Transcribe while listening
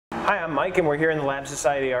Hi, I'm Mike and we're here in the Lab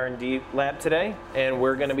Society R&D lab today, and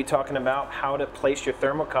we're going to be talking about how to place your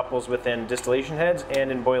thermocouples within distillation heads and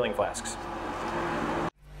in boiling flasks.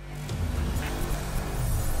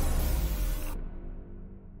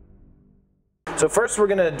 So first we're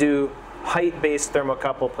going to do height-based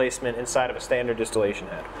thermocouple placement inside of a standard distillation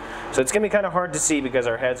head. So it's going to be kind of hard to see because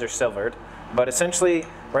our heads are silvered, but essentially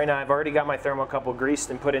right now I've already got my thermocouple greased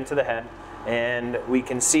and put into the head, and we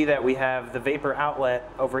can see that we have the vapor outlet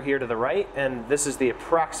over here to the right, and this is the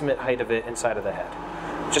approximate height of it inside of the head.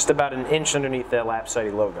 Just about an inch underneath the Lab Society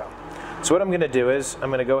logo. So what I'm going to do is I'm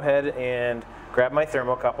going to go ahead and grab my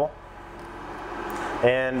thermocouple,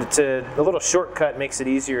 and a little shortcut makes it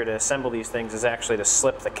easier to assemble these things is actually to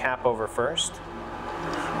slip the cap over first,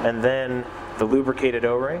 and then the lubricated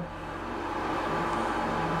O-ring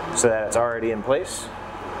so that it's already in place.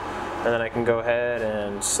 And then I can go ahead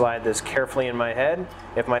and slide this carefully in my head.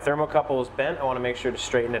 If my thermocouple is bent, I want to make sure to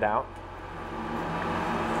straighten it out.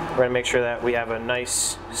 We're going to make sure that we have a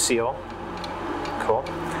nice seal. Cool.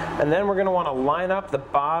 And then we're going to want to line up the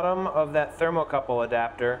bottom of that thermocouple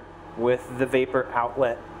adapter with the vapor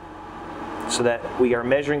outlet so that we are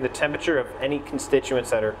measuring the temperature of any constituents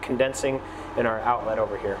that are condensing in our outlet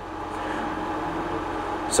over here.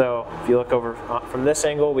 So if you look over from this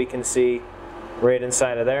angle, we can see right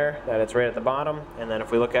inside of there that it's right at the bottom, and then if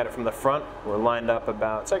we look at it from the front, we're lined up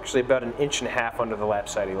it's actually about an inch and a half under the Lab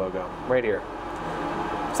Society logo, right here.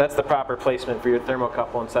 So that's the proper placement for your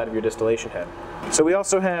thermocouple inside of your distillation head. So we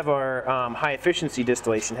also have our high efficiency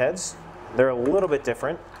distillation heads. They're a little bit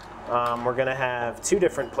different. We're going to have two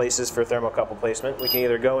different places for thermocouple placement. We can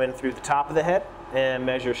either go in through the top of the head and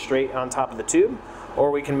measure straight on top of the tube, or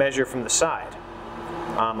we can measure from the side.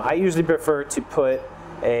 I usually prefer to put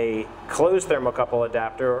a closed thermocouple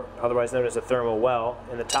adapter, otherwise known as a thermal well,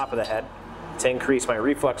 in the top of the head to increase my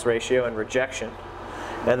reflux ratio and rejection.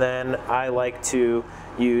 And then I like to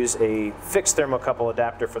use a fixed thermocouple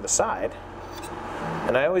adapter for the side.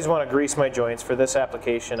 And I always want to grease my joints. For this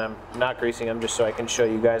application, I'm not greasing them just so I can show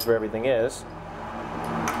you guys where everything is.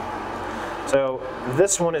 So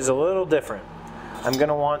this one is a little different. I'm going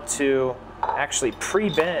to want to actually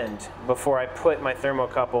pre-bend before I put my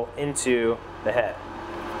thermocouple into the head.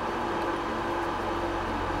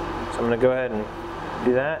 So I'm going to go ahead and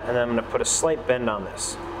do that, and then I'm going to put a slight bend on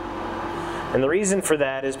this. And the reason for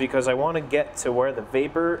that is because I want to get to where the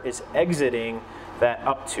vapor is exiting that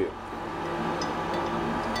up tube.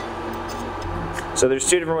 So there's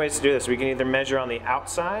two different ways to do this. We can either measure on the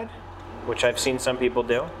outside, which I've seen some people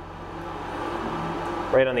do,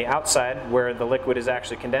 right on the outside where the liquid is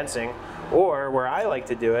actually condensing, or where I like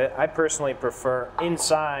to do it, I personally prefer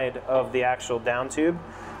inside of the actual down tube,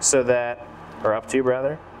 so that, or up tube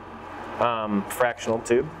rather, fractional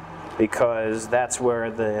tube, because that's where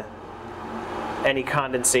any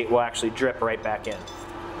condensate will actually drip right back in.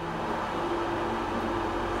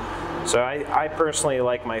 So I personally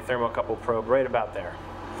like my thermocouple probe right about there,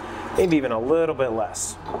 maybe even a little bit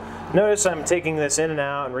less. Notice I'm taking this in and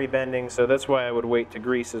out and rebending, so that's why I would wait to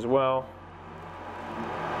grease as well.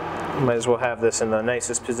 Might as well have this in the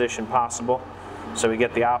nicest position possible so we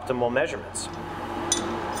get the optimal measurements.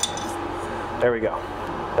 There we go.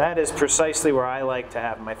 That is precisely where I like to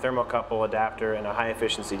have my thermocouple adapter in a high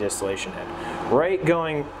efficiency distillation head. Right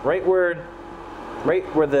where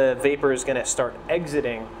the vapor is going to start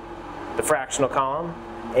exiting the fractional column,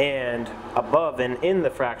 and above and in the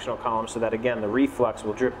fractional column, so that again the reflux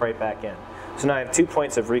will drip right back in. So now I have 2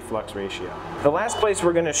 points of reflux ratio. The last place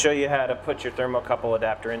we're going to show you how to put your thermocouple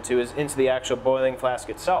adapter into is into the actual boiling flask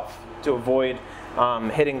itself, to avoid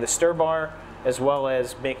hitting the stir bar, as well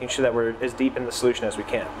as making sure that we're as deep in the solution as we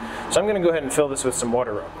can. So I'm going to go ahead and fill this with some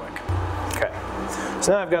water real quick. Okay,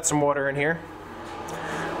 so now I've got some water in here.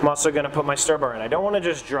 I'm also going to put my stir bar in. I don't want to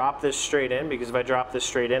just drop this straight in, because if I drop this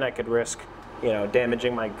straight in, I could risk,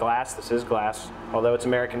 damaging my glass. This is glass. Although it's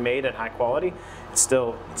American made and high quality, it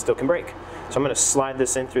still can break. So I'm going to slide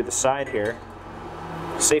this in through the side here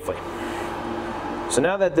safely. So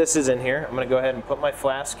now that this is in here, I'm going to go ahead and put my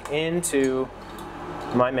flask into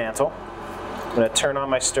my mantle. I'm going to turn on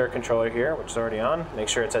my stir controller here, which is already on. Make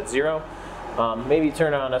sure it's at 0. Maybe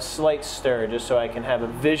turn on a slight stir just so I can have a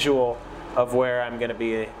visual of where I'm going to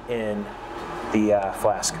be in the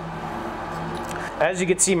flask. As you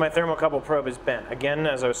can see, my thermocouple probe is bent. Again,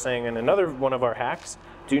 as I was saying in another one of our hacks,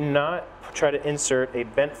 do not try to insert a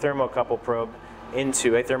bent thermocouple probe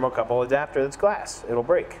into a thermocouple adapter that's glass. It'll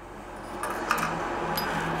break.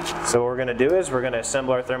 So what we're going to do is we're going to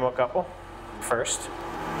assemble our thermocouple first,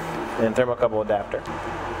 and thermocouple adapter.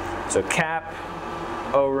 So cap,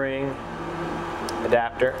 O-ring,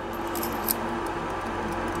 adapter.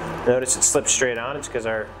 Notice it slips straight on. It's because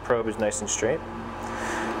our probe is nice and straight.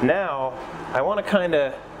 Now, I want to kind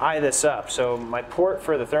of eye this up. So my port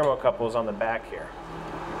for the thermocouple is on the back here.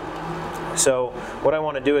 So what I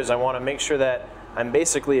want to do is I want to make sure that I'm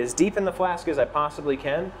basically as deep in the flask as I possibly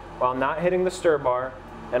can while not hitting the stir bar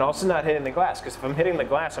and also not hitting the glass, because if I'm hitting the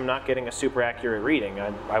glass, I'm not getting a super accurate reading.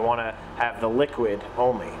 I want to have the liquid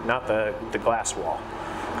only, not the glass wall,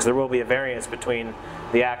 because there will be a variance between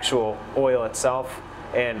the actual oil itself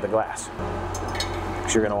and the glass.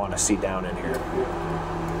 Because you're going to want to see down in here.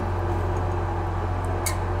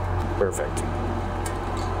 Perfect.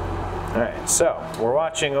 All right, so we're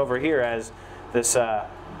watching over here as this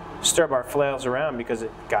stir bar flails around because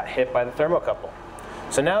it got hit by the thermocouple.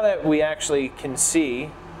 So now that we actually can see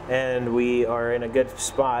and we are in a good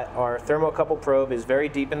spot, our thermocouple probe is very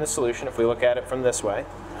deep in the solution if we look at it from this way.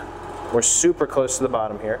 We're super close to the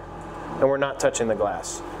bottom here, and we're not touching the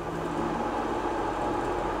glass.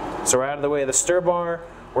 So we're out of the way of the stir bar.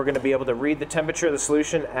 We're going to be able to read the temperature of the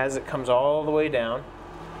solution as it comes all the way down.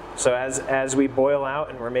 So as we boil out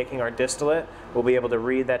and we're making our distillate, we'll be able to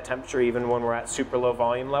read that temperature even when we're at super low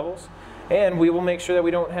volume levels. And we will make sure that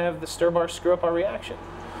we don't have the stir bar screw up our reaction.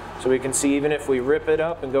 So we can see even if we rip it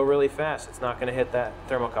up and go really fast, it's not going to hit that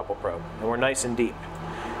thermocouple probe. And we're nice and deep.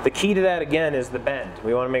 The key to that, again, is the bend.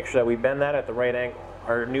 We want to make sure that we bend that at the right angle.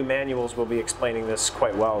 Our new manuals will be explaining this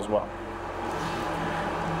quite well as well.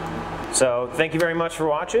 So thank you very much for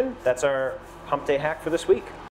watching. That's our Hump Day hack for this week.